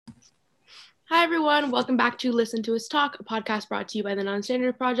Hi, everyone. Welcome back to Listen to Us Talk, a podcast brought to you by the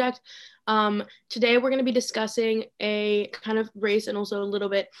Non-Standard Project. Today, we're going to be discussing a kind of race and also a little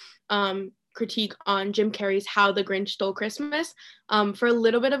bit critique on Jim Carrey's How the Grinch Stole Christmas. For a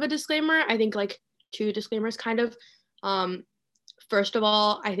little bit of a disclaimer, I think like two disclaimers kind of. First of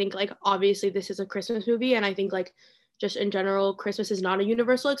all, I think like obviously this is a Christmas movie, and I think like just in general, Christmas is not a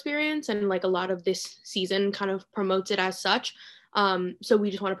universal experience, and like a lot of this season kind of promotes it as such. So we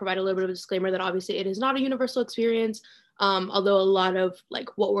just want to provide a little bit of a disclaimer that obviously it is not a universal experience. Although a lot of like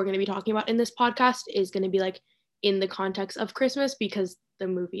what we're going to be talking about in this podcast is going to be like in the context of Christmas because the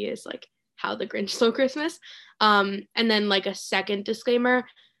movie is like How the Grinch Stole Christmas. And then like a second disclaimer,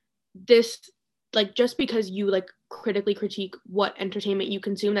 this like just because you like critically critique what entertainment you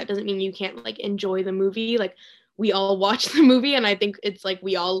consume, that doesn't mean you can't like enjoy the movie. Like we all watched the movie and I think it's like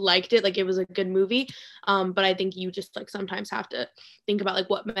we all liked it, like it was a good movie, but I think you just like sometimes have to think about like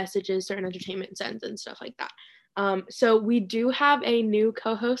what messages certain entertainment sends and stuff like that. So we do have a new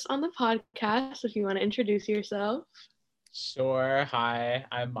co-host on the podcast. If you want to introduce yourself. Sure. Hi,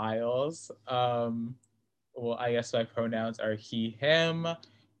 I'm Miles. Well, I guess my pronouns are he, him,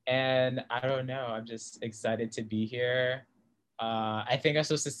 and I don't know. I'm just excited to be here. I think I'm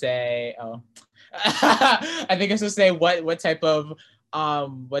supposed to say. Oh, I think I'm supposed to say what type of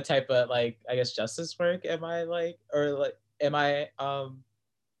like I guess justice work am I like or like am I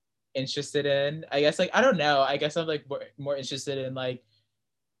interested in? I guess like I don't know. I guess I'm like more interested in like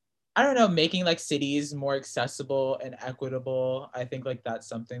I don't know, making like cities more accessible and equitable. I think like that's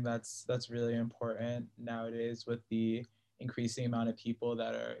something that's really important nowadays with the increasing amount of people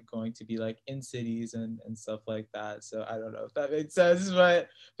that are going to be like in cities and stuff like that. So I don't know if that makes sense, but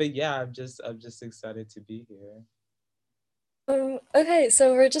yeah, I'm just excited to be here. Okay,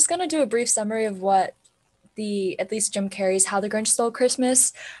 so we're just gonna do a brief summary of what at least Jim Carrey's How the Grinch Stole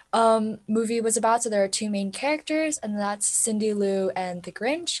Christmas movie was about. So there are two main characters, and that's Cindy Lou and the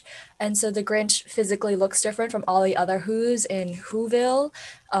Grinch. And so the Grinch physically looks different from all the other Who's in Whoville.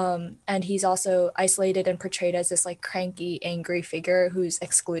 And he's also isolated and portrayed as this like cranky, angry figure who's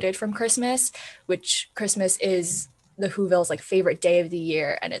excluded from Christmas, which Christmas is the Whoville's like favorite day of the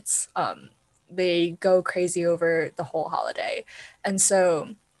year, and it's they go crazy over the whole holiday. And so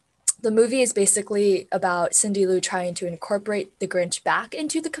the movie is basically about Cindy Lou trying to incorporate the Grinch back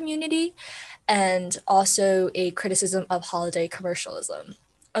into the community and also a criticism of holiday commercialism.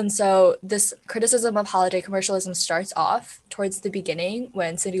 And so this criticism of holiday commercialism starts off towards the beginning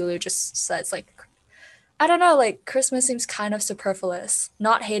when Cindy Lou just says like, I don't know, like Christmas seems kind of superfluous,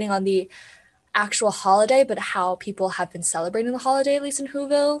 not hating on the actual holiday, but how people have been celebrating the holiday, at least in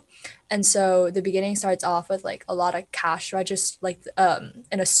Whoville. And so the beginning starts off with like a lot of cash register, like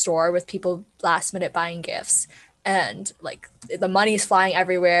in a store with people last minute buying gifts. And like the money's flying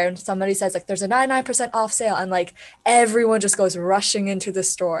everywhere. And somebody says like there's a 99% off sale. And like everyone just goes rushing into the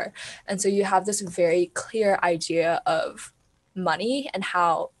store. And so you have this very clear idea of money and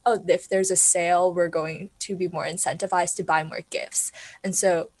how, oh, if there's a sale, we're going to be more incentivized to buy more gifts. And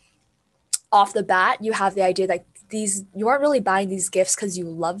so off the bat, you have the idea that you aren't really buying these gifts because you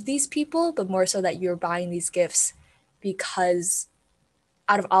love these people, but more so that you're buying these gifts because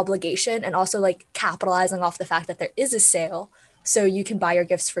out of obligation and also like capitalizing off the fact that there is a sale so you can buy your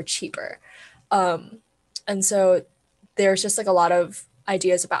gifts for cheaper. And so there's just like a lot of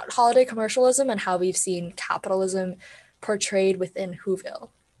ideas about holiday commercialism and how we've seen capitalism portrayed within Whoville.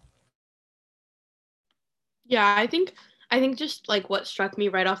 Yeah, I think just like what struck me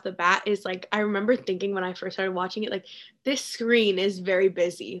right off the bat is like I remember thinking when I first started watching it, like this screen is very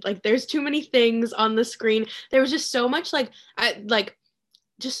busy. Like there's too many things on the screen. There was just so much like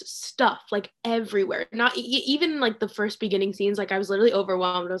just stuff like everywhere. Not even like the first beginning scenes, like I was literally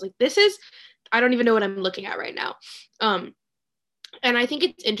overwhelmed. I was like, this is I don't even know what I'm looking at right now. Um and I think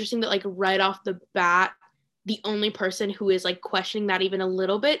it's interesting that like right off the bat, the only person who is like questioning that even a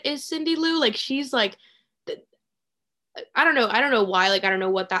little bit is Cindy Lou. Like she's like I don't know why, like I don't know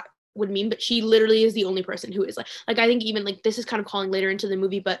what that would mean, but she literally is the only person who is like I think even like this is kind of calling later into the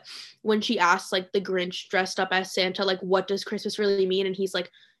movie, but when she asks like the Grinch dressed up as Santa, like what does Christmas really mean? And he's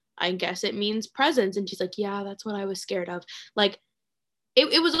like, I guess it means presents. And she's like, yeah, that's what I was scared of. Like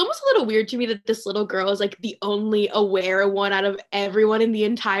it was almost a little weird to me that this little girl is like the only aware one out of everyone in the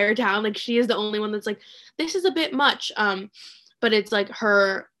entire town. Like she is the only one that's like, this is a bit much. But it's like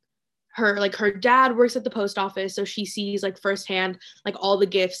her dad works at the post office, so she sees like firsthand like all the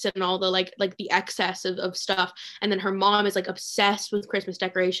gifts and all the like the excess of stuff. And then her mom is like obsessed with Christmas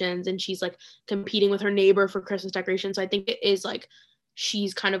decorations, and she's like competing with her neighbor for Christmas decorations. So I think it is like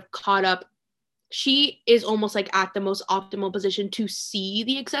she's kind of caught up she is almost like at the most optimal position to see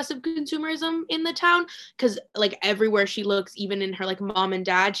the excessive consumerism in the town, because like everywhere she looks, even in her like mom and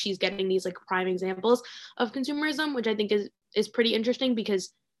dad, she's getting these like prime examples of consumerism, which I think is pretty interesting,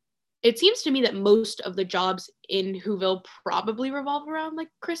 because it seems to me that most of the jobs in Whoville probably revolve around like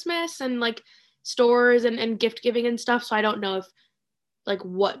Christmas and like stores and gift giving and stuff. So I don't know if like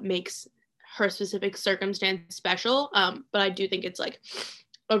what makes her specific circumstance special. But I do think it's like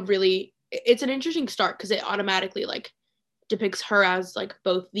it's an interesting start, because it automatically like depicts her as like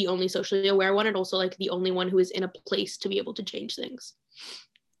both the only socially aware one and also like the only one who is in a place to be able to change things.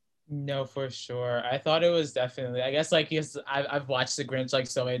 No, for sure. I thought it was definitely, I guess, like, yes, I've watched The Grinch like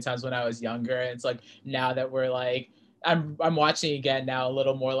so many times when I was younger. And it's like now that we're like, I'm watching again now a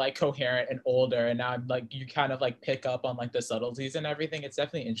little more like coherent and older. And now I'm like, you kind of like pick up on like the subtleties and everything. It's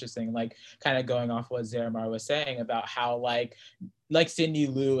definitely interesting, like kind of going off what Zaramar was saying about how like Cindy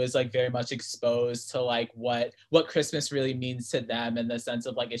Lou is like very much exposed to like what Christmas really means to them, in the sense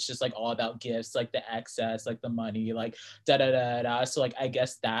of like it's just like all about gifts, like the excess, like the money, like da da da da. So like I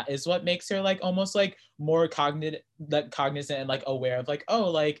guess that is what makes her like almost like more cognizant and like aware of like, oh,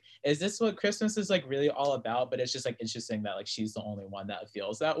 like is this what Christmas is like really all about? But it's just like interesting that like she's the only one that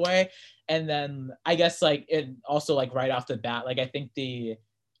feels that way. And then I guess like it also like right off the bat, like I think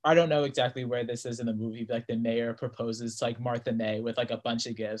I don't know exactly where this is in the movie, but like the mayor proposes to like Martha May with like a bunch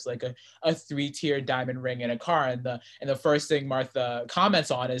of gifts, like a 3-tier diamond ring and a car. And the first thing Martha comments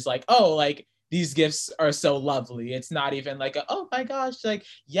on is like, oh, like these gifts are so lovely. It's not even like, oh my gosh, like,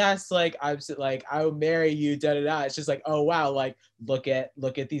 yes, like I'll marry you, da da da. It's just like, oh wow, like look at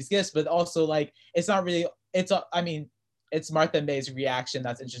these gifts. But also like, it's not really, I mean, it's Martha May's reaction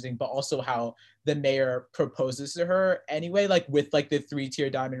that's interesting, but also how the mayor proposes to her anyway, like with like the 3-tier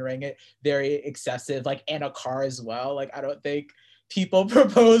diamond ring, it very excessive, like, and a car as well. Like I don't think people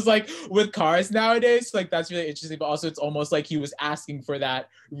propose like with cars nowadays. Like that's really interesting, but also it's almost like he was asking for that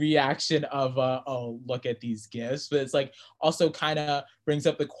reaction of oh, look at these gifts. But it's like also kind of brings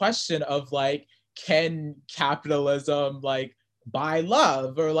up the question of like, can capitalism like buy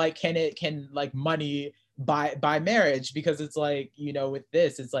love, or like can like money buy marriage? Because it's like, you know, with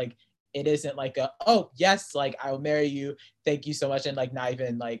this, it's like it isn't like a, oh yes, like I'll marry you, thank you so much, and like not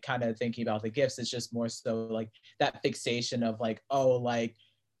even like kind of thinking about the gifts. It's just more so like that fixation of like, oh, like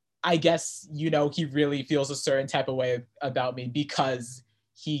I guess, you know, he really feels a certain type of way about me because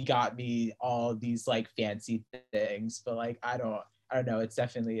he got me all these like fancy things. But like I don't know, it's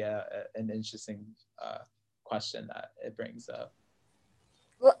definitely an interesting question that it brings up.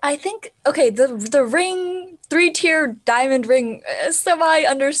 Well, I think, okay, the ring, 3-tier diamond ring is semi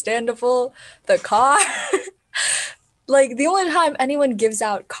understandable. The car, like the only time anyone gives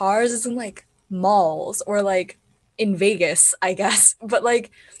out cars is in like malls or like in Vegas, I guess. But like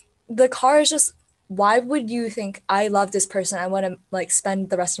the car is just, why would you think I love this person? I want to like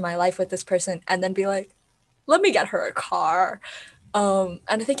spend the rest of my life with this person and then be like, let me get her a car. And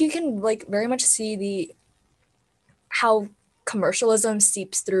I think you can like very much see the how commercialism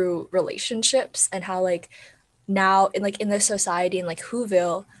seeps through relationships, and how like now in this society in like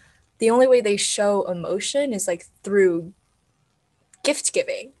Whoville, the only way they show emotion is like through gift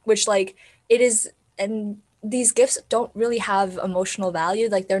giving, which like it is, and these gifts don't really have emotional value.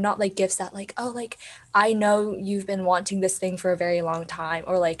 Like they're not like gifts that like, oh, like I know you've been wanting this thing for a very long time,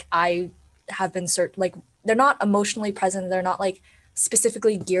 or like I have been like they're not emotionally present. They're not like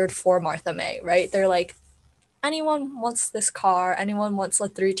specifically geared for Martha May, right? They're like, anyone wants this car, anyone wants a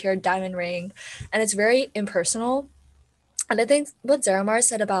 3-tier diamond ring, and it's very impersonal. And I think what Zaramar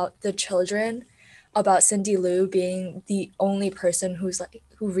said about the children, about Cindy Lou being the only person who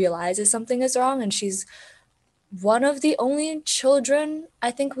realizes something is wrong, and she's one of the only children I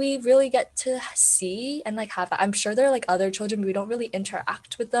think we really get to see and like have. I'm sure there are like other children, but we don't really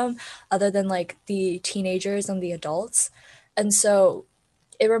interact with them other than like the teenagers and the adults. And so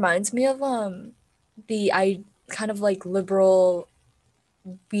it reminds me of I kind of like liberal,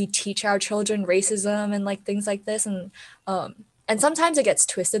 we teach our children racism and like things like this, and sometimes it gets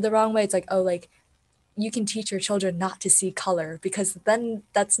twisted the wrong way. It's like, oh, like you can teach your children not to see color, because then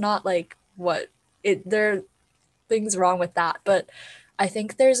that's not like what it, there are things wrong with that. But I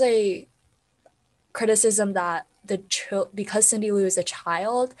think there's a criticism that because Cindy Lou is a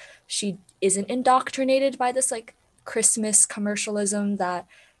child, she isn't indoctrinated by this like Christmas commercialism that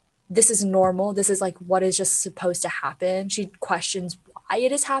this is normal, this is like what is just supposed to happen. She questions why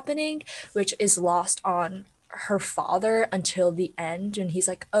it is happening, which is lost on her father until the end. And he's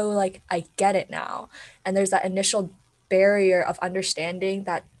like, oh, like I get it now. And there's that initial barrier of understanding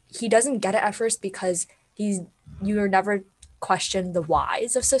that he doesn't get it at first, because you're never question the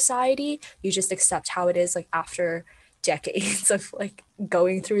whys of society. You just accept how it is, like after decades of like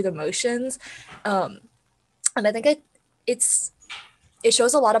going through the motions. And I think it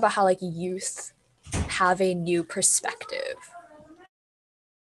shows a lot about how like youth have a new perspective.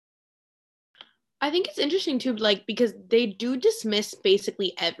 I think it's interesting too, like, because they do dismiss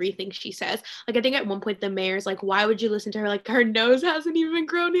basically everything she says. Like, I think at one point the mayor's like, why would you listen to her? Like, her nose hasn't even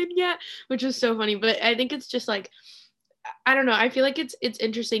grown in yet, which was so funny. But I think it's just like, I don't know. I feel like it's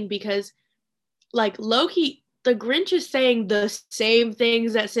interesting because, like, low-key, the Grinch is saying the same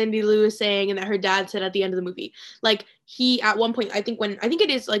things that Cindy Lou is saying and that her dad said at the end of the movie. Like, he, at one point, I think it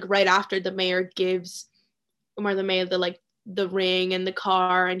is, like, right after the mayor gives Omar the mayor the ring and the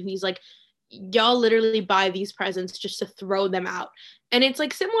car, and he's like, y'all literally buy these presents just to throw them out. And it's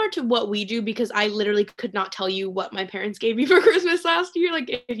like similar to what we do, because I literally could not tell you what my parents gave me for Christmas last year. Like,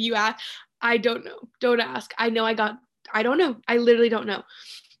 if you ask, I don't know. Don't ask. I don't know. I literally don't know.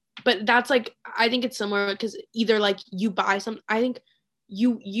 But that's like, I think it's similar because either like you buy some, I think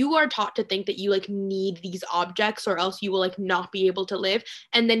you are taught to think that you like need these objects or else you will like not be able to live,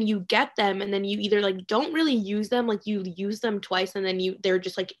 and then you get them and then you either like don't really use them, like you use them twice and then they're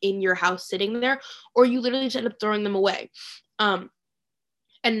just like in your house sitting there, or you literally just end up throwing them away. And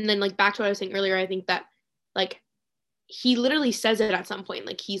then like back to what I was saying earlier, I think that like he literally says it at some point,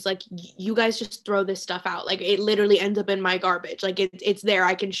 like he's like, you guys just throw this stuff out, like it literally ends up in my garbage, like it's there,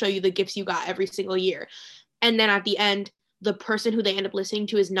 I can show you the gifts you got every single year. And then at the end, the person who they end up listening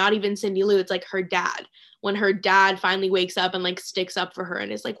to is not even Cindy Lou. It's like her dad. When her dad finally wakes up and like sticks up for her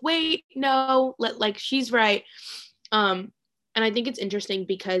and is like, wait, no, like she's right. And I think it's interesting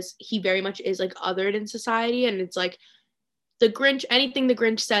because he very much is like othered in society. And it's like the Grinch, anything the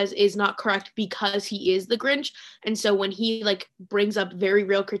Grinch says is not correct because he is the Grinch. And so when he like brings up very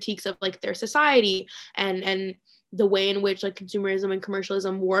real critiques of like their society and the way in which like consumerism and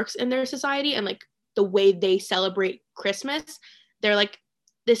commercialism works in their society and like the way they celebrate Christmas, they're like,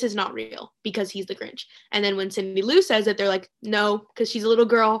 this is not real because he's the Grinch. And then when Cindy Lou says it, they're like, no, because she's a little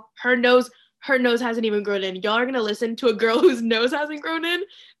girl. Her nose hasn't even grown in. Y'all are gonna listen to a girl whose nose hasn't grown in?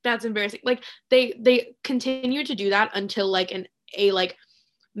 That's embarrassing. Like they continue to do that until like a like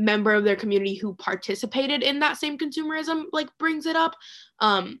member of their community who participated in that same consumerism like brings it up.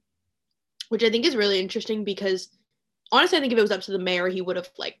 Which I think is really interesting because honestly, I think if it was up to the mayor, he would have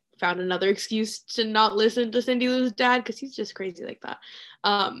like found another excuse to not listen to Cindy Lou's dad because he's just crazy like that.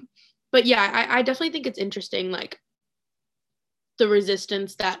 But yeah, I definitely think it's interesting, like the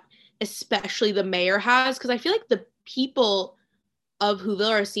resistance that especially the mayor has, because I feel like the people of Whoville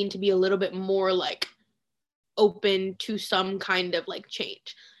are seen to be a little bit more like open to some kind of like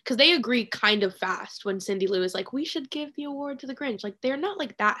change, because they agree kind of fast when Cindy Lou is like, we should give the award to the Grinch. Like they're not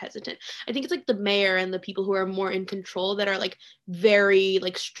like that hesitant. I think it's like the mayor and the people who are more in control that are like very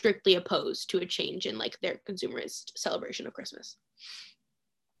like strictly opposed to a change in like their consumerist celebration of Christmas.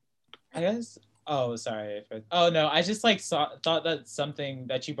 I guess, oh sorry, oh no, I just like thought that something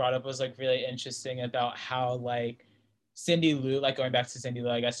that you brought up was like really interesting about how like Cindy Lou, like going back to Cindy Lou,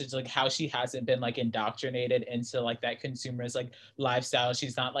 I guess it's like how she hasn't been like indoctrinated into like that consumerist like lifestyle.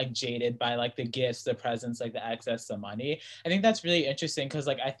 She's not like jaded by like the gifts, the presents, like the excess, the money. I think that's really interesting because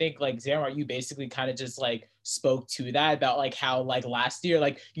like I think like Xamar, you basically kind of just like spoke to that about like how like last year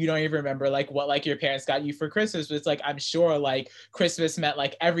like you don't even remember like what like your parents got you for Christmas, but it's like I'm sure like Christmas meant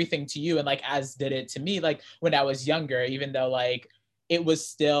like everything to you, and like as did it to me like when I was younger, even though like it was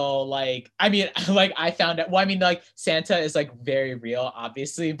still like, I mean, like I found out, well, I mean, like Santa is like very real,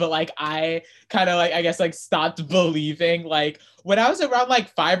 obviously, but like I kind of like, I guess like stopped believing like when I was around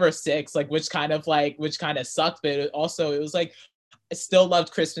like 5 or 6, like which kind of sucked, but it was like, I still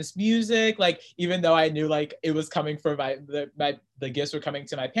loved Christmas music. Like, even though I knew like it was coming from the gifts were coming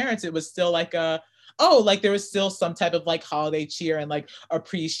to my parents, it was still like like there was still some type of like holiday cheer and like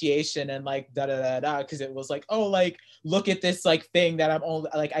appreciation and like da da da da, because it was like, oh, like look at this like thing that I'm only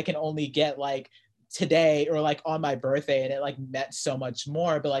like I can only get like today or like on my birthday, and it like meant so much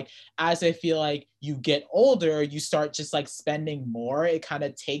more. But like as I feel like you get older, you start just like spending more, it kind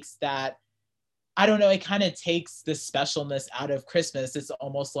of takes that, I don't know, it kind of takes the specialness out of Christmas. It's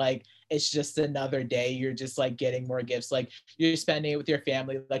almost like it's just another day. You're just like getting more gifts. Like you're spending it with your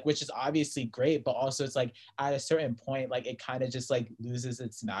family, like, which is obviously great, but also it's like at a certain point, like it kind of just like loses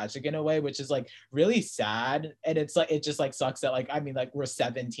its magic in a way, which is like really sad. And it's like, it just like sucks that like, I mean, like we're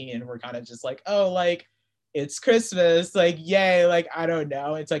 17 and we're kind of just like, oh, like it's Christmas, like yay, like I don't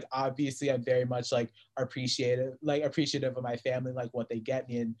know. It's like obviously I'm very much like appreciative of my family, like what they get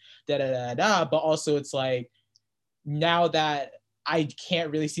me and da da da da. But also it's like now that I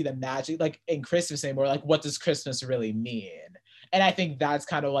can't really see the magic like in Christmas anymore. Like, what does Christmas really mean? And I think that's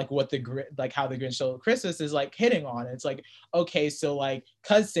kind of like what like how the Grinch Stole Christmas is like hitting on. It's like, okay, so like,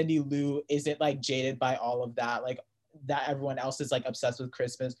 cause Cindy Lou isn't like jaded by all of that, like that everyone else is like obsessed with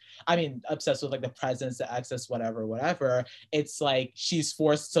Christmas. I mean, obsessed with like the presents, the excess, whatever. It's like she's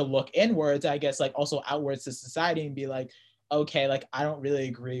forced to look inwards, I guess, like also outwards to society and be like, okay, like I don't really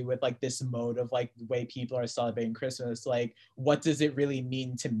agree with like this mode of like the way people are celebrating Christmas. Like, what does it really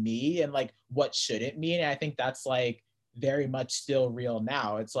mean to me? And like, what should it mean? And I think that's like very much still real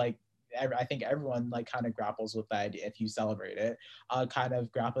now. It's like, I think everyone like kind of grapples with the idea if you celebrate it, kind of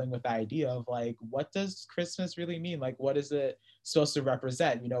grappling with the idea of like, what does Christmas really mean? Like, what is it supposed to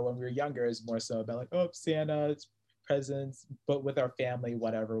represent? You know, when we were younger, it's more so about like, oh, Santa, it's presents, but with our family,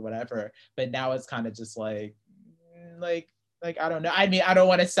 whatever. But now it's kind of just like I don't know. I mean, I don't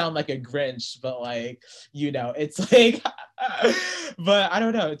want to sound like a Grinch, but like, you know, it's like, but I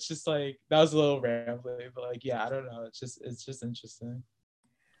don't know. It's just like that was a little rambling, but like, yeah, I don't know. It's just interesting.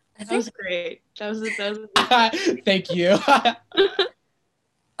 That was great. That was Thank you.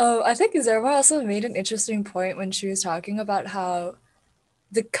 Oh, I think Zerwa also made an interesting point when she was talking about how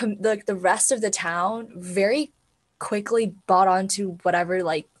the rest of the town very quickly bought onto whatever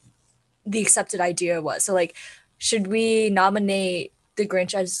like the accepted idea was. So like, should we nominate the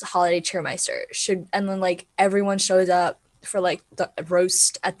Grinch as holiday cheermeister? And then like everyone shows up for like the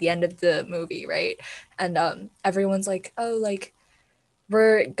roast at the end of the movie, right? And everyone's like, oh, like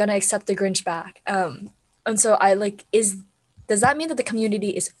we're gonna accept the Grinch back. And so I like does that mean that the community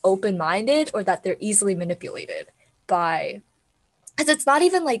is open-minded or that they're easily manipulated by, because it's not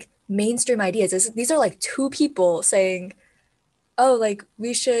even like mainstream ideas. These are like two people saying, oh, like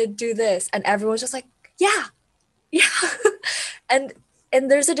we should do this, and everyone's just like, yeah. and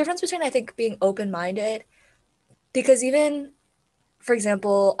there's a difference between, I think, being open-minded, because even, for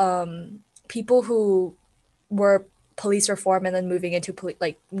example, people who were police reform and then moving into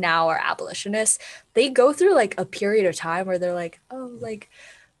like now are abolitionists, they go through like a period of time where they're like, oh,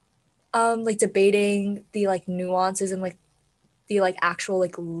 like debating the like nuances and like the like actual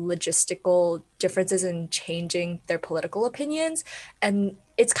like logistical differences in changing their political opinions. And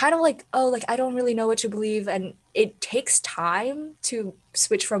it's kind of like, oh, like I don't really know what to believe, and it takes time to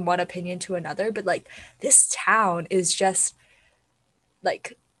switch from one opinion to another. But like this town is just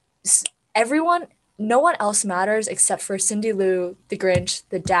like everyone, no one else matters except for Cindy Lou, the Grinch,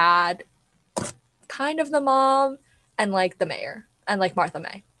 the dad, kind of the mom, and like the mayor, and like Martha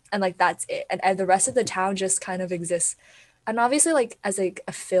May, and like that's it. And the rest of the town just kind of exists. And obviously, like as like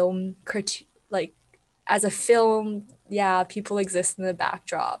a film critique, like as a film, yeah, people exist in the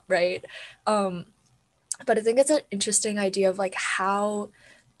backdrop, right? But I think it's an interesting idea of like, how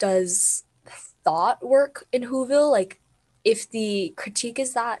does thought work in Whoville? Like, if the critique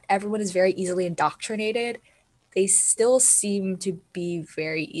is that everyone is very easily indoctrinated, they still seem to be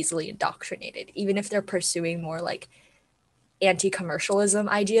very easily indoctrinated. Even if they're pursuing more like anti-commercialism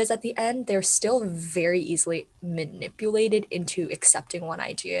ideas at the end, they're still very easily manipulated into accepting one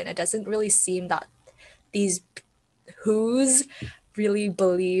idea. And it doesn't really seem that these who's really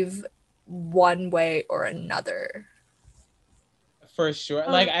believe one way or another. For sure.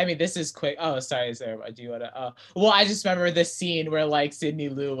 Like, I mean, this is quick. Oh, sorry, Sarah. Do you want to? Well, I just remember the scene where like Cindy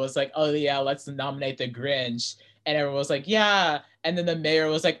Lou was like, "Oh yeah, let's nominate the Grinch," and everyone was like, "Yeah," and then the mayor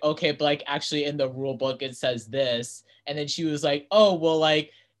was like, "Okay, but like actually in the rule book it says this," and then she was like, "Oh well,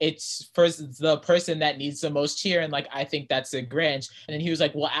 like it's first the person that needs the most cheer, and like I think that's the Grinch," and then he was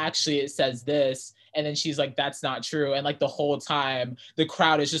like, "Well, actually it says this." And then she's like, that's not true. And like the whole time, the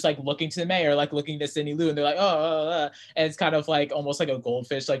crowd is just like looking to the mayor, like looking to Cindy Lou, and they're like, oh. And it's kind of like almost like a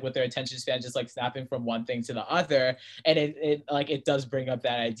goldfish, like with their attention span just like snapping from one thing to the other. And it like it does bring up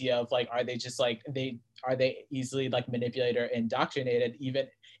that idea of like, are they just like are they easily like manipulated or indoctrinated, even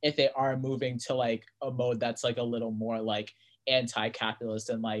if they are moving to like a mode that's like a little more like anti-capitalist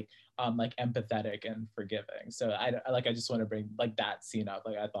and like empathetic and forgiving. So I just want to bring like that scene up.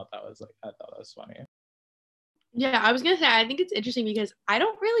 Like I thought that was funny. Yeah, I was gonna say, I think it's interesting because I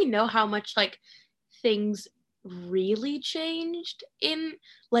don't really know how much like things really changed in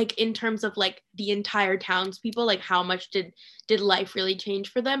terms of like the entire townspeople. Like how much did life really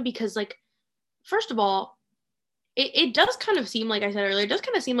change for them? Because like, first of all, it does kind of seem, like I said earlier, it does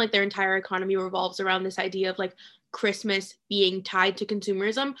kind of seem like their entire economy revolves around this idea of like Christmas being tied to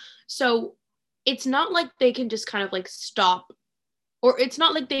consumerism. So it's not like they can just kind of like stop, or it's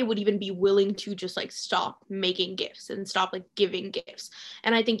not like they would even be willing to just like stop making gifts and stop like giving gifts.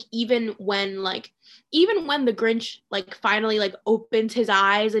 And I think even when the Grinch like finally like opens his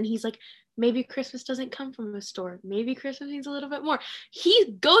eyes and he's like, maybe Christmas doesn't come from a store. Maybe Christmas means a little bit more.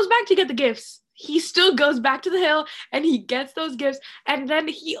 He goes back to get the gifts. He still goes back to the hill and he gets those gifts. And then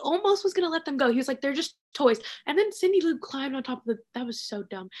he almost was going to let them go. He was like, they're just toys. And then Cindy Lou climbed on top of that was so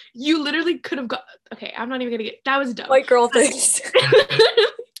dumb. You literally could have got, okay, I'm not even going to that was dumb. White girl things.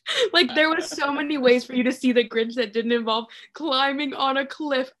 Like there was so many ways for you to see the Grinch that didn't involve climbing on a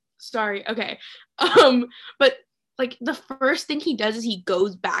cliff. Sorry. Okay. But like the first thing he does is he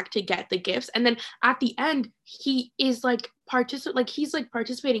goes back to get the gifts, and then at the end he is like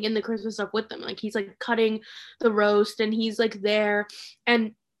participating in the Christmas stuff with them. Like he's like cutting the roast and he's like there.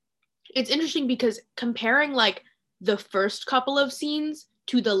 And it's interesting because comparing like the first couple of scenes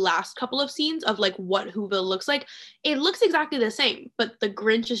to the last couple of scenes of like what Whoville looks like, it looks exactly the same, but the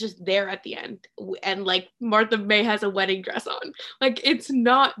Grinch is just there at the end, and like Martha May has a wedding dress on. Like it's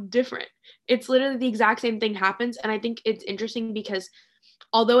not different. It's literally the exact same thing happens. And I think it's interesting because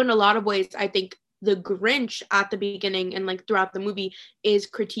although in a lot of ways I think the Grinch at the beginning and like throughout the movie is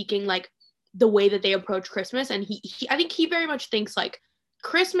critiquing like the way that they approach Christmas, and he I think he very much thinks like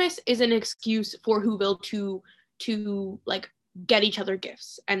Christmas is an excuse for Whoville to like get each other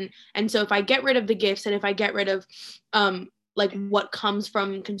gifts, and so if I get rid of the gifts and if I get rid of like what comes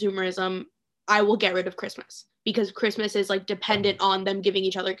from consumerism, I will get rid of Christmas, because Christmas is like dependent on them giving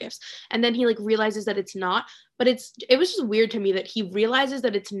each other gifts. And then he like realizes that it's not, but it was just weird to me that he realizes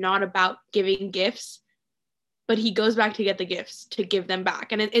that it's not about giving gifts, but he goes back to get the gifts to give them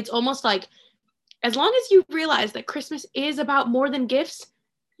back. And it's almost like, as long as you realize that Christmas is about more than gifts,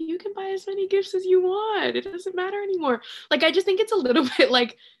 you can buy as many gifts as you want. It doesn't matter anymore. Like, I just think it's a little bit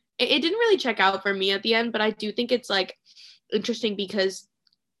like, it didn't really check out for me at the end, but I do think it's like interesting because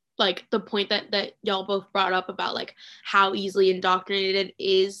like the point that y'all both brought up about like how easily indoctrinated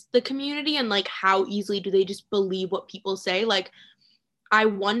is the community, and like how easily do they just believe what people say. Like, I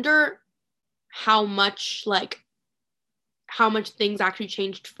wonder how much things actually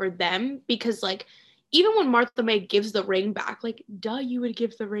changed for them, because like even when Martha May gives the ring back, like, duh, you would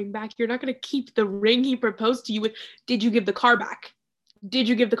give the ring back. You're not going to keep the ring he proposed to you with. Did you give the car back? Did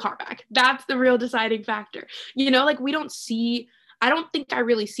you give the car back? That's the real deciding factor. You know, like I don't think I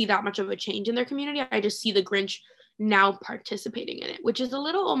really see that much of a change in their community. I just see the Grinch now participating in it, which is a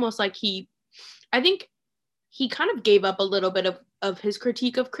little almost like I think he kind of gave up a little bit of his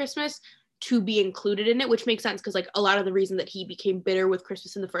critique of Christmas to be included in it, which makes sense because like a lot of the reason that he became bitter with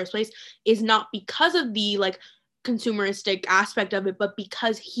Christmas in the first place is not because of the like consumeristic aspect of it, but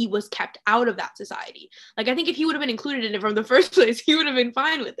because he was kept out of that society. Like, I think if he would have been included in it from the first place, he would have been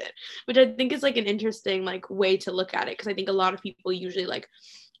fine with it, which I think is like an interesting like way to look at it, because I think a lot of people usually like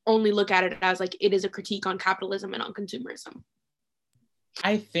only look at it as like it is a critique on capitalism and on consumerism.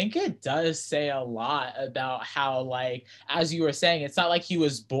 I think it does say a lot about how, like, as you were saying, it's not like he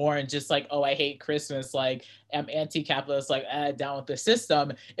was born just like, oh, I hate Christmas, like, I'm anti-capitalist, like, down with the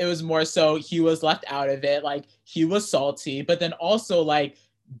system. It was more so he was left out of it, like, he was salty, but then also, like,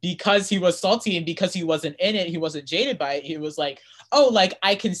 because he was salty and because he wasn't in it, he wasn't jaded by it, he was like, oh, like,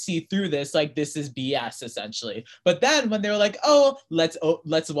 I can see through this, like, this is BS, essentially. But then when they were like, oh, let's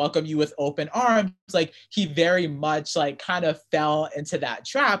welcome you with open arms, like, he very much, like, kind of fell into that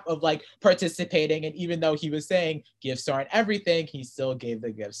trap of, like, participating, and even though he was saying gifts aren't everything, he still gave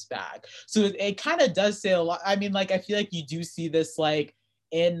the gifts back. So it kind of does say a lot. I mean, like, I feel like you do see this, like,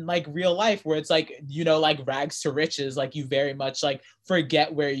 in like real life, where it's like, you know, like rags to riches, like you very much like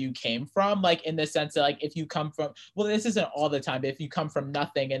forget where you came from, like in the sense that like if you come from, well, this isn't all the time, but if you come from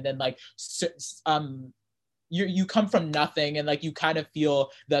nothing and then like you come from nothing and like you kind of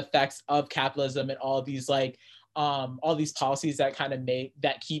feel the effects of capitalism and all these like all these policies that kind of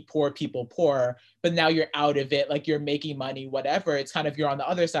that keep poor people poor, but now you're out of it, like you're making money, whatever. It's kind of, you're on the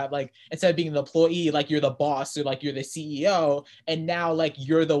other side, like instead of being the employee, like you're the boss, or like you're the CEO, and now like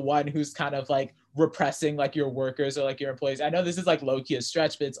you're the one who's kind of like repressing like your workers or like your employees. I know this is like low-key a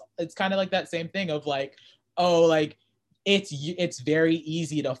stretch, but it's kind of like that same thing of like, oh, like it's very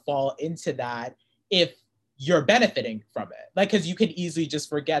easy to fall into that if you're benefiting from it, like, because you can easily just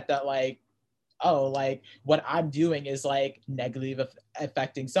forget that, like, oh, like what I'm doing is like negatively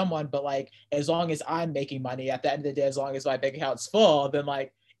affecting someone, but like as long as I'm making money at the end of the day, as long as my bank account's full, then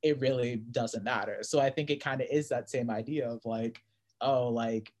like it really doesn't matter. So I think it kind of is that same idea of like, oh,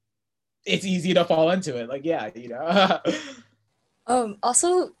 like it's easy to fall into it, like, yeah, you know.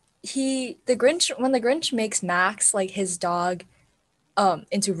 Also, when the Grinch makes Max, like his dog,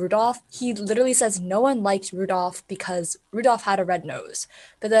 into Rudolph, he literally says no one liked Rudolph because Rudolph had a red nose.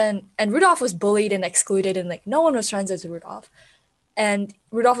 And Rudolph was bullied and excluded, and like no one was friends with Rudolph. And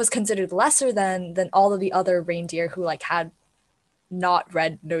Rudolph was considered lesser than all of the other reindeer who like had not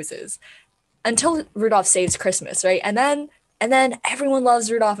red noses. until Rudolph saves Christmas, right? And then everyone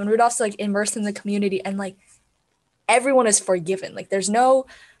loves Rudolph, and Rudolph's like immersed in the community, and like everyone is forgiven. Like there's no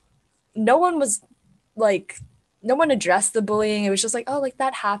one was like no one addressed the bullying. It was just like, oh, like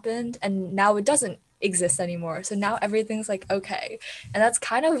that happened and now it doesn't exist anymore. So now everything's like okay. And that's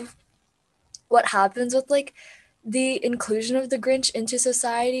kind of what happens with like the inclusion of the Grinch into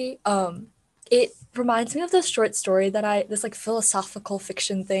society. It reminds me of this short story that this like philosophical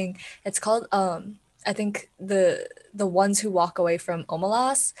fiction thing. It's called I think the ones who walk away from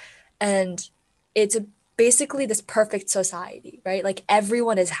Omelas, and it's basically this perfect society, right? Like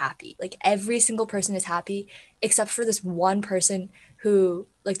everyone is happy, like every single person is happy except for this one person who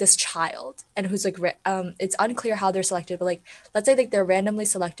like this child and who's like it's unclear how they're selected, but like let's say like they're randomly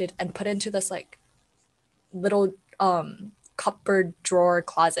selected and put into this like little cupboard drawer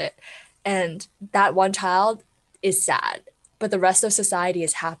closet, and that one child is sad but the rest of society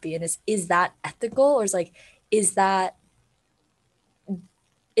is happy. And is that ethical, or is like is that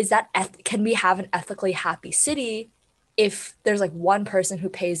can we have an ethically happy city if there's like one person who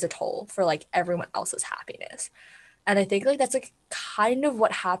pays the toll for like everyone else's happiness? And I think like that's like kind of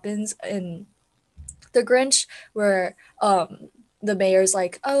what happens in the Grinch, where the mayor's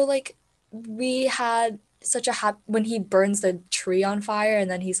like, oh, like we had such a when he burns the tree on fire, and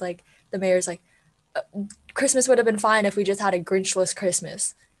then he's like, the mayor's like, Christmas would have been fine if we just had a Grinchless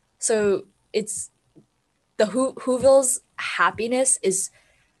Christmas. So it's the Whoville's happiness is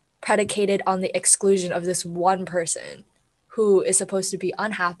predicated on the exclusion of this one person who is supposed to be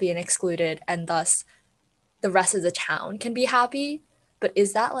unhappy and excluded, and thus the rest of the town can be happy. But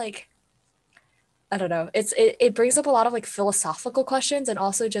is that like, I don't know. It brings up a lot of like philosophical questions, and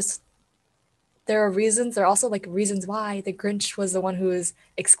also just there are also like reasons why the Grinch was the one who was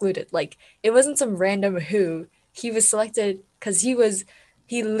excluded. Like it wasn't some random who. He was selected because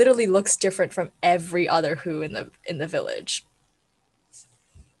he literally looks different from every other who in the village.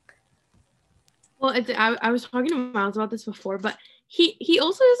 Well, I was talking to Miles about this before, but he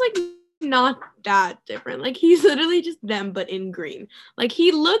also is like not that different. Like he's literally just them, but in green. Like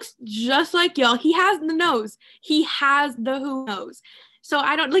he looks just like y'all. He has the nose. He has the who nose. So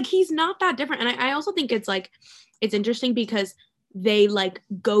I don't like he's not that different. And I also think it's like it's interesting because they like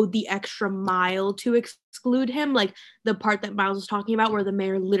go the extra mile to exclude him. Like the part that Miles was talking about where the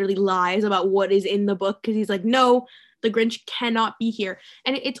mayor literally lies about what is in the book because he's like, no, the Grinch cannot be here.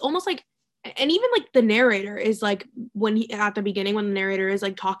 And it's almost like, and even like the narrator is like when he at the beginning when the narrator is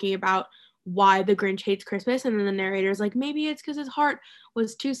like talking about why the Grinch hates Christmas, and then the narrator is like, maybe it's because his heart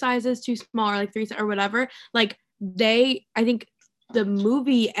was 2 sizes too small, or like 3 or whatever. Like I think the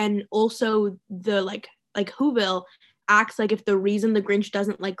movie and also the like Whoville acts like if the reason the Grinch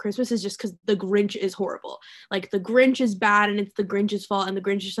doesn't like Christmas is just because the Grinch is horrible. Like the Grinch is bad and it's the Grinch's fault, and the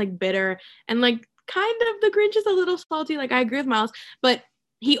Grinch is like bitter, and like kind of the Grinch is a little salty. Like I agree with Miles, but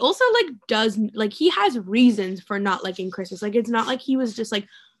he also like does like he has reasons for not liking Christmas. Like it's not like he was just like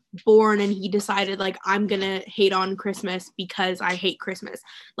born and he decided like I'm gonna hate on Christmas because I hate Christmas.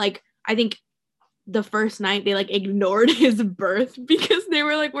 Like I think the first night they like ignored his birth because they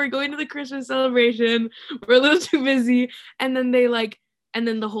were like, we're going to the Christmas celebration, we're a little too busy. And then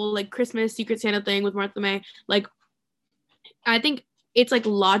the whole like Christmas Secret Santa thing with Martha May, like I think it's like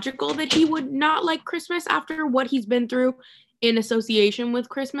logical that he would not like Christmas after what he's been through in association with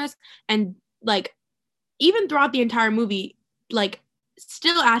Christmas. And like even throughout the entire movie, like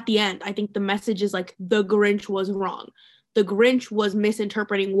still at the end, I think the message is like the Grinch was wrong. The Grinch was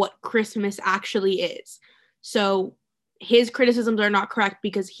misinterpreting what Christmas actually is. So his criticisms are not correct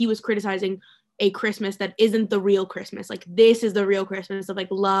because he was criticizing a Christmas that isn't the real Christmas. Like this is the real Christmas of like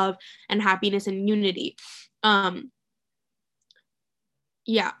love and happiness and unity.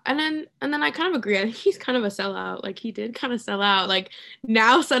 Yeah, and then I kind of agree. I think he's kind of a sellout. Like he did kind of sell out. Like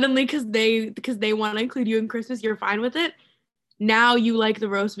now suddenly because they want to include you in Christmas, you're fine with it. Now you like the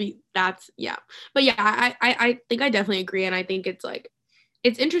roast beef. That's yeah. But yeah, I think I definitely agree, and I think it's like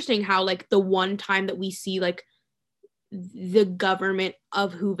it's interesting how like the one time that we see like the government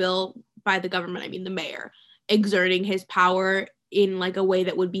of Whoville, by the government I mean the mayor, exerting his power in like a way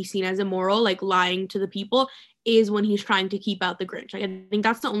that would be seen as immoral, like lying to the people, is when he's trying to keep out the Grinch. Like I think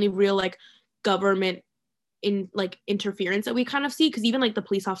that's the only real like government in like interference that we kind of see, because even like the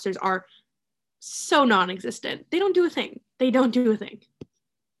police officers are so non-existent. They don't do a thing.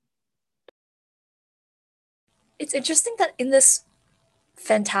 It's interesting that in this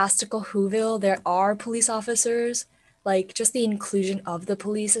fantastical Whoville there are police officers. Like just the inclusion of the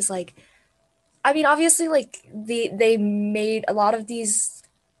police is like, I mean, obviously like they made a lot of these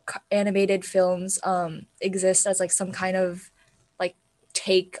animated films exist as like some kind of like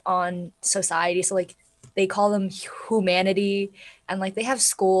take on society. So like they call them humanity, and like they have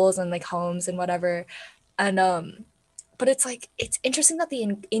schools and like homes and whatever. And but it's like it's interesting that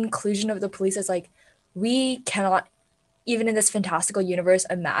the inclusion of the police is like we cannot, even in this fantastical universe,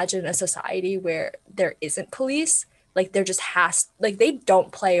 imagine a society where there isn't police. Like there just has, like they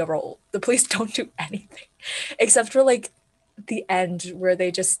don't play a role. The police don't do anything except for like the end where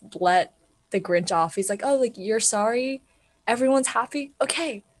they just let the Grinch off. He's like, oh, like you're sorry, everyone's happy,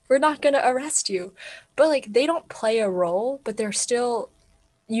 okay, we're not gonna arrest you. But like they don't play a role, but they're still,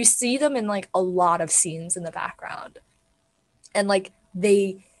 you see them in like a lot of scenes in the background, and like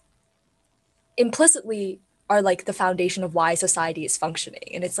they implicitly are like the foundation of why society is functioning.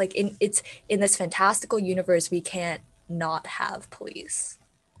 And it's like it's in this fantastical universe we can't not have police.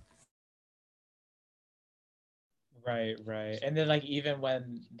 Right. And then like even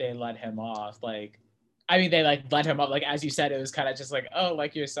when they let him off, like I mean they like let him up, like as you said, it was kind of just like, oh,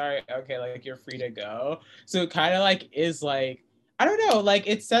 like you're sorry, okay, like you're free to go. So it kind of like is like, I don't know, like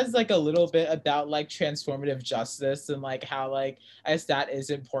it says like a little bit about like transformative justice and like how like as that is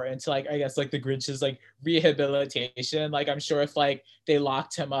important to like I guess like the Grinch's like rehabilitation. Like I'm sure if like they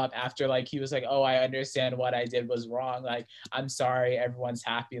locked him up after like he was like, oh, I understand what I did was wrong, like I'm sorry, everyone's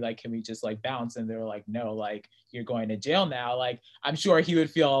happy, like can we just like bounce? And they were like, no, like you're going to jail now. Like I'm sure he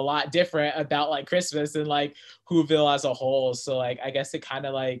would feel a lot different about like Christmas and like Whoville as a whole. So like I guess it kind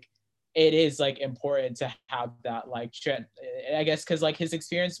of like it is like important to have that like I guess because like his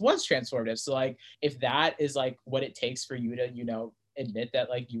experience was transformative. So like if that is like what it takes for you to, you know, admit that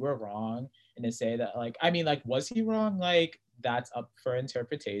like you were wrong and to say that like, I mean, like, was he wrong? Like that's up for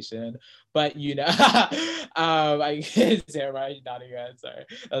interpretation. But you know, I Sarah, nodding your head, sorry.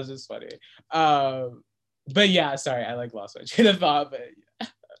 That was just funny. But yeah, sorry, I like lost my train of thought, but yeah.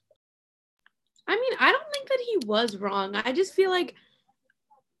 I mean, I don't think that he was wrong. I just feel like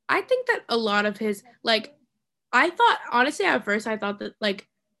I think that a lot of his like I thought honestly at first I thought that like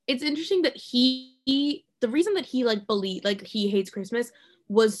it's interesting that he the reason that he like believed like he hates Christmas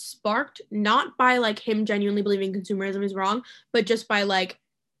was sparked not by like him genuinely believing consumerism is wrong, but just by like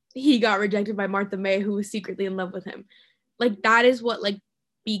he got rejected by Martha May, who was secretly in love with him. Like that is what like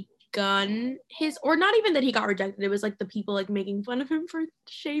begun his, or not even that he got rejected, it was like the people like making fun of him for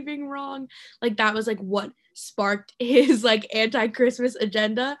shaving wrong. Like that was like what sparked his like anti-Christmas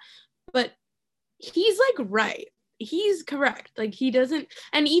agenda. But he's like right, he's correct, like he doesn't,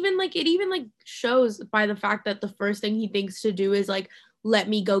 and even like it even like shows by the fact that the first thing he thinks to do is like let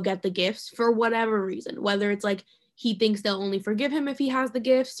me go get the gifts for whatever reason, whether it's like he thinks they'll only forgive him if he has the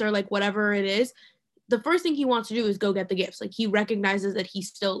gifts or like whatever it is. The first thing he wants to do is go get the gifts. Like he recognizes that he's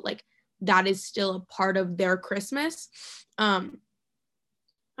still like that is still a part of their Christmas. I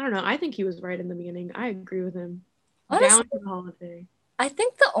don't know, I think he was right in the beginning. I agree with him. Honestly, down to the holiday. I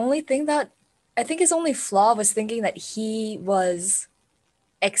think the only thing that I think his only flaw was thinking that he was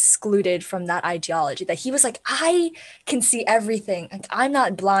excluded from that ideology, that he was like, I can see everything, like I'm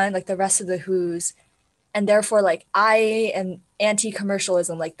not blind like the rest of the Who's, and therefore like I am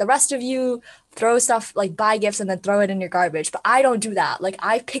anti-commercialism, like the rest of you throw stuff, like buy gifts and then throw it in your garbage, but I don't do that, like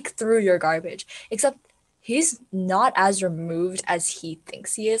I pick through your garbage. Except he's not as removed as he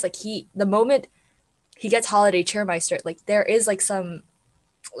thinks he is. Like the moment he gets holiday cheermeister, like there is like some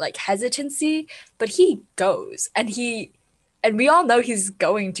like hesitancy, but he goes, and we all know he's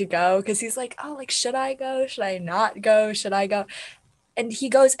going to go because he's like, oh, like should I go, should I not go, should I go? And he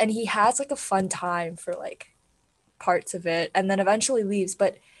goes, and he has like a fun time for like parts of it and then eventually leaves.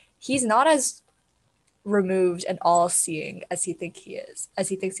 But he's not as removed and all-seeing as he thinks he is.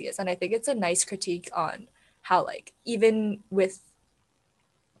 And I think it's a nice critique on how like even with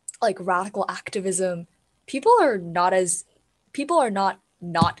like radical activism, people are not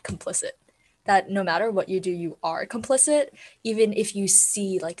not complicit. That no matter what you do, you are complicit, even if you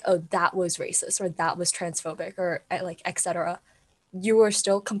see like, oh, that was racist or that was transphobic or like etc. You are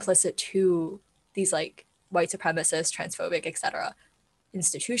still complicit to these like white supremacist, transphobic, etc.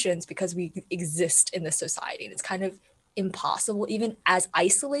 institutions because we exist in this society. And it's kind of impossible, even as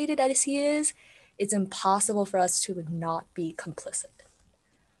isolated as he is, it's impossible for us to not be complicit.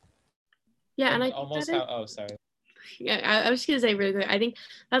 Yeah, and I almost how, oh, sorry. Yeah, I was just gonna say really quick, I think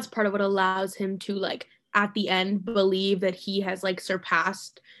that's part of what allows him to like at the end believe that he has like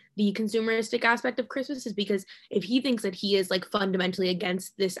surpassed the consumeristic aspect of Christmas, is because if he thinks that he is like fundamentally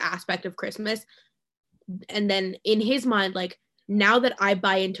against this aspect of Christmas, and then in his mind, like now that I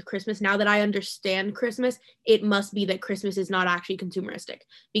buy into Christmas, now that I understand Christmas, it must be that Christmas is not actually consumeristic,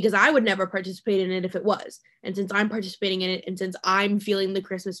 because I would never participate in it if it was. And since I'm participating in it, and since I'm feeling the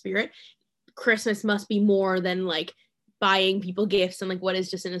Christmas spirit, Christmas must be more than like buying people gifts and like what is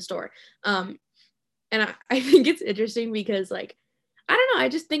just in a store. And I think it's interesting because like, I don't know, I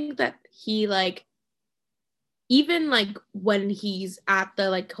just think that he like, even like when he's at the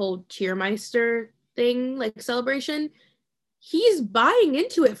like whole Cheermeister thing, like celebration, he's buying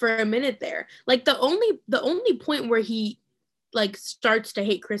into it for a minute there. Like the only point where he like starts to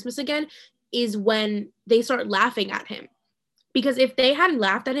hate Christmas again is when they start laughing at him. Because if they hadn't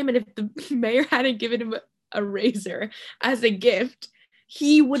laughed at him and if the mayor hadn't given him a razor as a gift,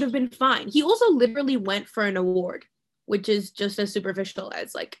 he would have been fine. He also literally went for an award, which is just as superficial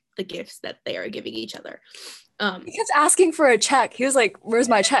as like the gifts that they are giving each other. He kept asking for a check. He was like, "Where's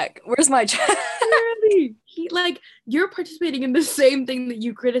my check? Where's my check?" Literally, he like, you're participating in the same thing that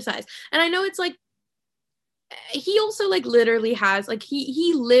you criticize. And I know it's like, he also like literally has like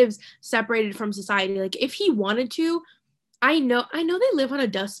he lives separated from society. Like if he wanted to, I know they live on a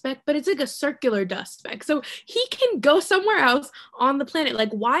dust speck, but it's like a circular dust speck. So he can go somewhere else on the planet.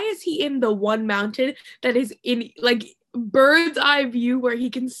 Like, why is he in the one mountain that is in like bird's eye view where he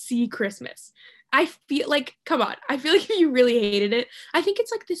can see Christmas? I feel like, come on. I feel like if you really hated it, I think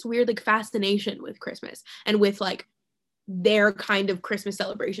it's like this weird like fascination with Christmas and with like their kind of Christmas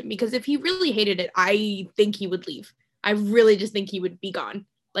celebration. Because if he really hated it, I think he would leave. I really just think he would be gone.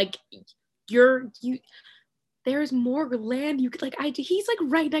 Like there's more land you could like he's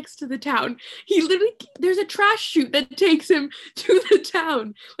like right next to the town. He literally, there's a trash chute that takes him to the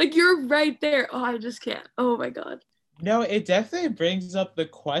town. Like you're right there. Oh, I just can't. Oh my God. No, it definitely brings up the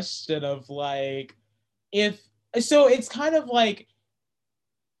question of like, if so it's kind of like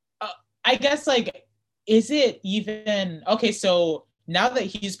I guess like, is it even okay, so now that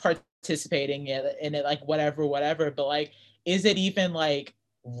he's participating in it like whatever, but like, is it even like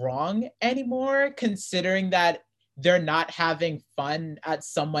wrong anymore, considering that they're not having fun at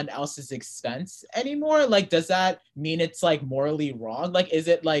someone else's expense anymore? Like, does that mean it's like morally wrong? Like, is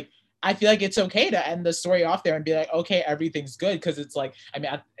it like, I feel like it's okay to end the story off there and be like, okay, everything's good, because it's like, I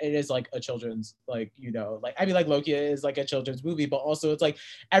mean, it is like a children's, like, you know, like, I mean, like Loki is like a children's movie, but also it's like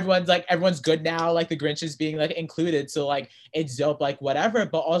everyone's good now, like the Grinch is being like included, so like it's dope, like whatever.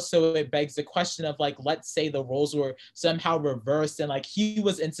 But also it begs the question of like, let's say the roles were somehow reversed and like he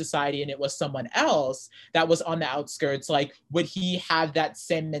was in society and it was someone else that was on the outskirts, like would he have that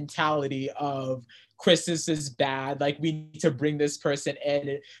same mentality of Christmas is bad, like we need to bring this person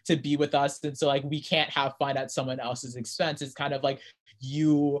in to be with us, and so like we can't have fun at someone else's expense? It's kind of like,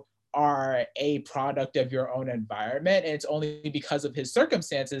 you are a product of your own environment, and it's only because of his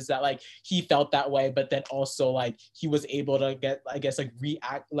circumstances that like he felt that way, but then also like he was able to get, I guess, like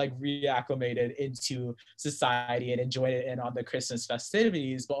reacclimated into society and enjoy it in on the Christmas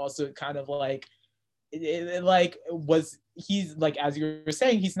festivities. But also kind of like it like was, he's like, as you were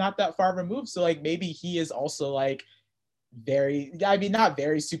saying, he's not that far removed, so like maybe he is also like very, I mean, not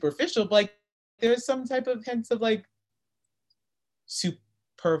very superficial, but like there's some type of hints of like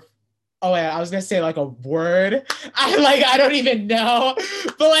super, oh yeah, I was gonna say like a word, I don't even know,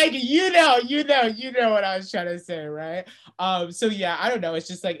 but like you know what I was trying to say, right? So yeah, I don't know, it's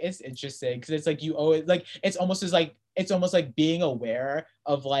just like, it's interesting because it's like you always like, it's almost like being aware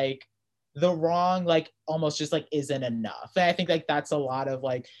of like the wrong, like almost just like isn't enough. And I think like that's a lot of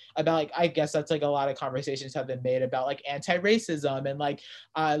like, about like, I guess that's like a lot of conversations have been made about like anti-racism and like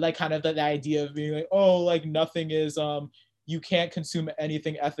kind of the idea of being like, oh, like nothing is you can't consume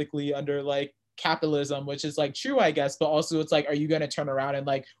anything ethically under like capitalism, which is like true, I guess, but also it's like, are you going to turn around and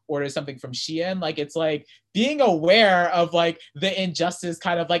like order something from Shein? Like, it's like being aware of like the injustice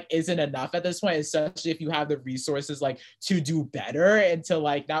kind of like isn't enough at this point, especially if you have the resources like to do better and to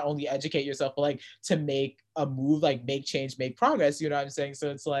like not only educate yourself, but like to make a move, like make change, make progress, you know what I'm saying? So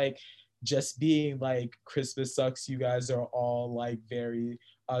it's like, just being like Christmas sucks, you guys are all like very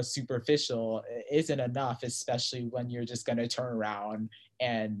superficial, isn't enough, especially when you're just going to turn around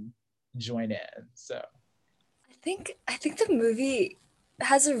and join in. So I think the movie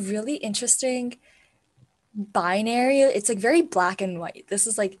has a really interesting binary. It's like very black and white. This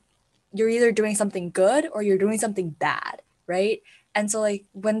is like, you're either doing something good or you're doing something bad, right? And so like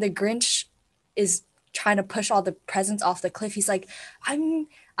when the Grinch is trying to push all the presents off the cliff, he's like,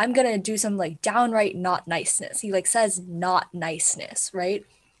 I'm gonna do some like downright not niceness. He like says not niceness, right?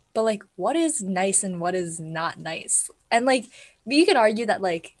 But like, what is nice and what is not nice? And like, you can argue that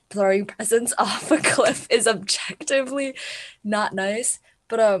like throwing presents off a cliff is objectively not nice.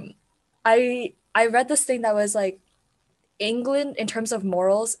 But I read this thing that was like, England, in terms of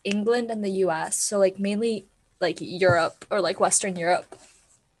morals, England and the US, so like mainly like Europe or like Western Europe,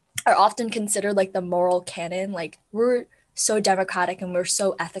 are often considered like the moral canon. Like so democratic and we're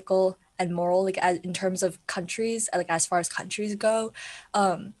so ethical and moral, like in terms of countries, like as far as countries go.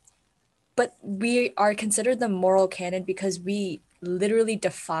 But we are considered the moral canon because we literally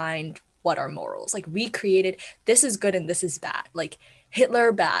defined what are morals. Like we created this is good and this is bad. Like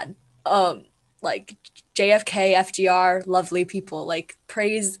Hitler bad. Like JFK, FDR, lovely people. Like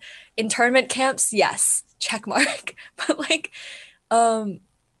praise internment camps, yes, check mark. But like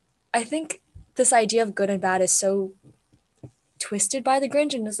I think this idea of good and bad is so twisted by the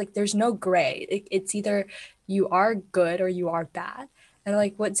Grinch, and it's like there's no gray. It's either you are good or you are bad. And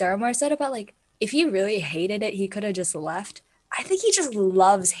like what Zaramar said about like if he really hated it, he could have just left. I think he just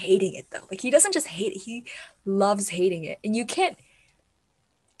loves hating it though. Like he doesn't just hate it, he loves hating it. And you can't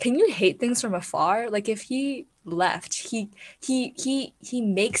can you hate things from afar? Like if he left, he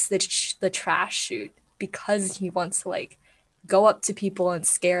makes the trash chute because he wants to like go up to people and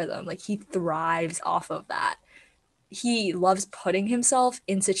scare them. Like he thrives off of that. He loves putting himself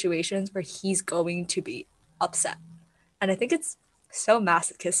in situations where he's going to be upset. And I think it's so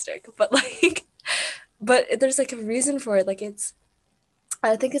masochistic, but like but there's like a reason for it. Like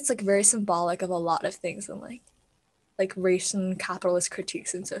I think it's like very symbolic of a lot of things in like race and capitalist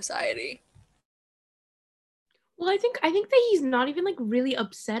critiques in society. Well, I think that he's not even like really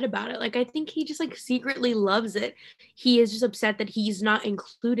upset about it. Like I think he just like secretly loves it. He is just upset that he's not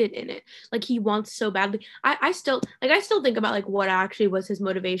included in it. Like he wants so badly. I still think about like what actually was his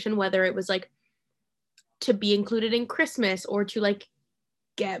motivation, whether it was like to be included in Christmas or to like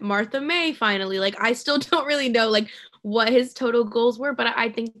get Martha May finally. Like I still don't really know like what his total goals were, but I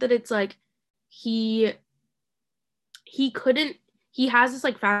think that it's like he couldn't he has this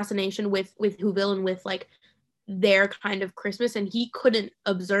like fascination with Whoville and with like their kind of Christmas, and he couldn't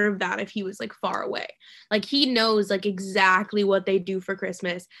observe that if he was like far away. Like he knows like exactly what they do for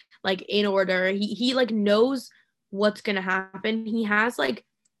Christmas, like in order. He like knows what's gonna happen. He has like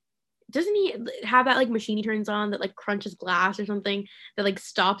doesn't he have that like machine he turns on that like crunches glass or something that like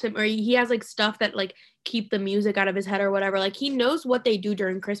stops him, or he has like stuff that like keep the music out of his head or whatever. Like he knows what they do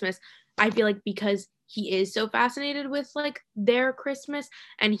during Christmas. I feel like because he is so fascinated with like their Christmas,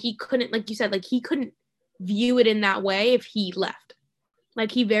 and he couldn't, like you said, like he couldn't view it in that way if he left.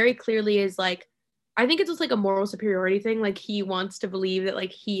 Like he very clearly is like, I think it's just like a moral superiority thing. Like he wants to believe that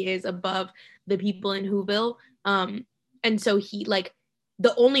like he is above the people in Whoville. And so he like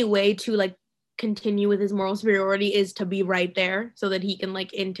the only way to like continue with his moral superiority is to be right there so that he can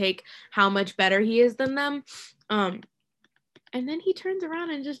like intake how much better he is than them. And then he turns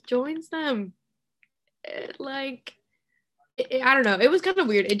around and just joins them. Like I don't know. It was kind of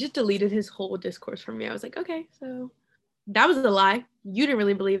weird. It just deleted his whole discourse from me. I was like, okay, so that was a lie. You didn't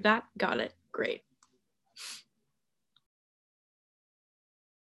really believe that. Got it. Great.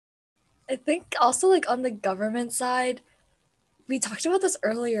 I think also like on the government side, we talked about this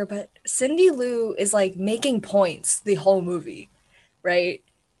earlier, but Cindy Lou is like making points the whole movie, right?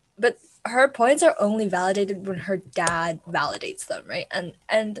 But her points are only validated when her dad validates them, right?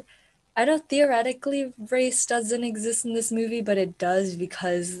 And I know theoretically race doesn't exist in this movie, but it does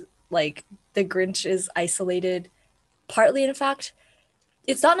because like the Grinch is isolated. Partly, in fact,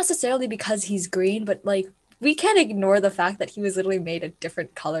 it's not necessarily because he's green, but like we can't ignore the fact that he was literally made a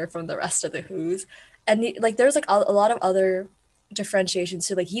different color from the rest of the Who's, and like there's like a lot of other differentiations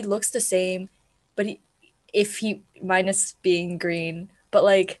too. Like he looks the same, but if he minus being green, but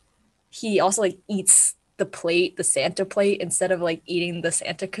like he also like eats the plate, the Santa plate, instead of like eating the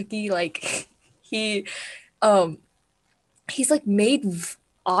Santa cookie. Like he um he's like made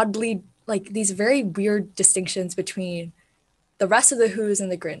oddly like these very weird distinctions between the rest of the Who's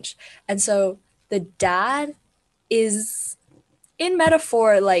and the Grinch. And so the dad is in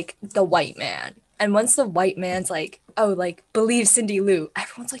metaphor like the white man. And once the white man's like, oh, like believe Cindy Lou,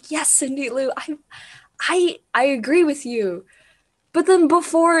 everyone's like, yes, Cindy Lou, I agree with you. But then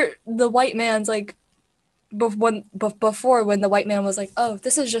before the white man's like before when the white man was like, oh,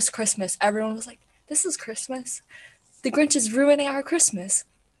 this is just Christmas, everyone was like, this is Christmas. The Grinch is ruining our Christmas.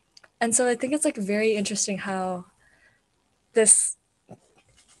 And so I think it's like very interesting how the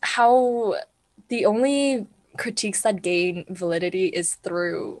only critiques that gain validity is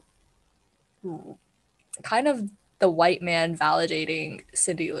through kind of the white man validating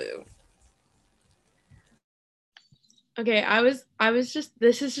Cindy Lou. Okay, I was just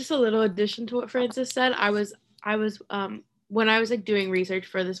this is just a little addition to what Francis said. I was when I was like doing research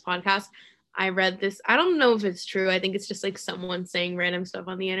for this podcast, I read this. I don't know if it's true. I think it's just like someone saying random stuff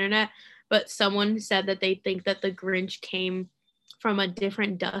on the internet, but someone said that they think that the Grinch came from a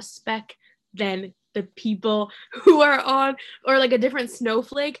different dust speck than the people who are on, or like a different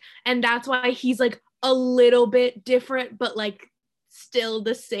snowflake, and that's why he's like a little bit different, but like still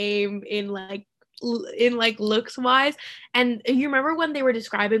the same in like looks wise. And you remember when they were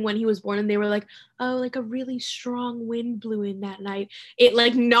describing when he was born and they were like, oh, like a really strong wind blew in that night, it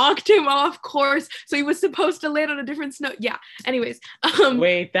like knocked him off course, so he was supposed to land on a different snow. Yeah, anyways,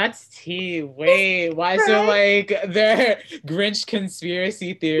 wait, that's tea. Wait, why is there like their Grinch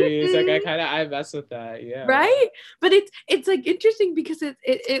conspiracy theories? Like I mess with that. Yeah, right. But it's like interesting because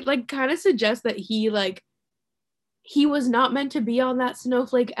it like kind of suggests that he was not meant to be on that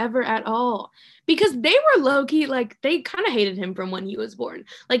snowflake ever at all, because they were low-key, like they kind of hated him from when he was born.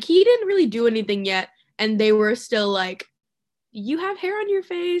 Like he didn't really do anything yet and they were still like, you have hair on your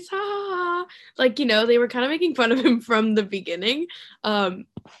face, ha ha ha. Like, you know, they were kind of making fun of him from the beginning. So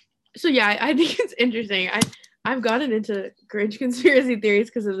yeah, I think it's interesting. I've gotten into Grinch conspiracy theories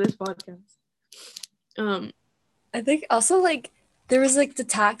because of this podcast. I think also like there was like the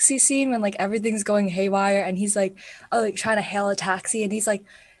taxi scene when like everything's going haywire and he's like, oh, like trying to hail a taxi and he's like,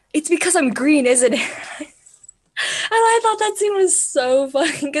 it's because I'm green, isn't it? And I thought that scene was so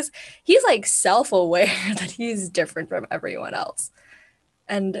funny because he's like self-aware that he's different from everyone else.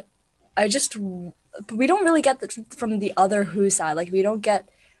 And we don't really get that from the other Who side. Like we don't get,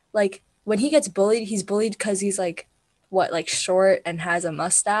 like when he gets bullied, he's bullied because he's like, what, like short and has a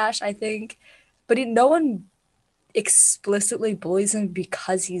mustache, I think. But no one explicitly bullies him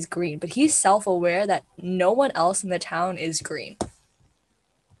because he's green, but he's self-aware that no one else in the town is green.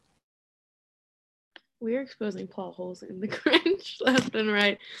 We're exposing plot holes in the Grinch left and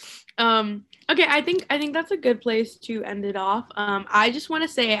right. Okay, I think that's a good place to end it off. I just want to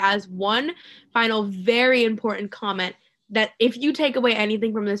say as one final very important comment that if you take away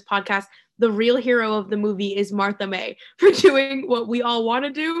anything from this podcast, the real hero of the movie is Martha May for doing what we all want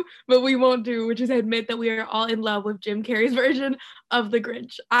to do, but we won't do, which is admit that we are all in love with Jim Carrey's version of the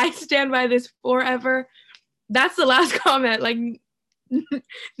Grinch. I stand by this forever. That's the last comment. Like,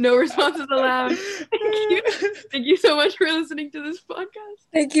 no responses allowed. Thank you so much for listening to this podcast.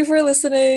 Thank you for listening.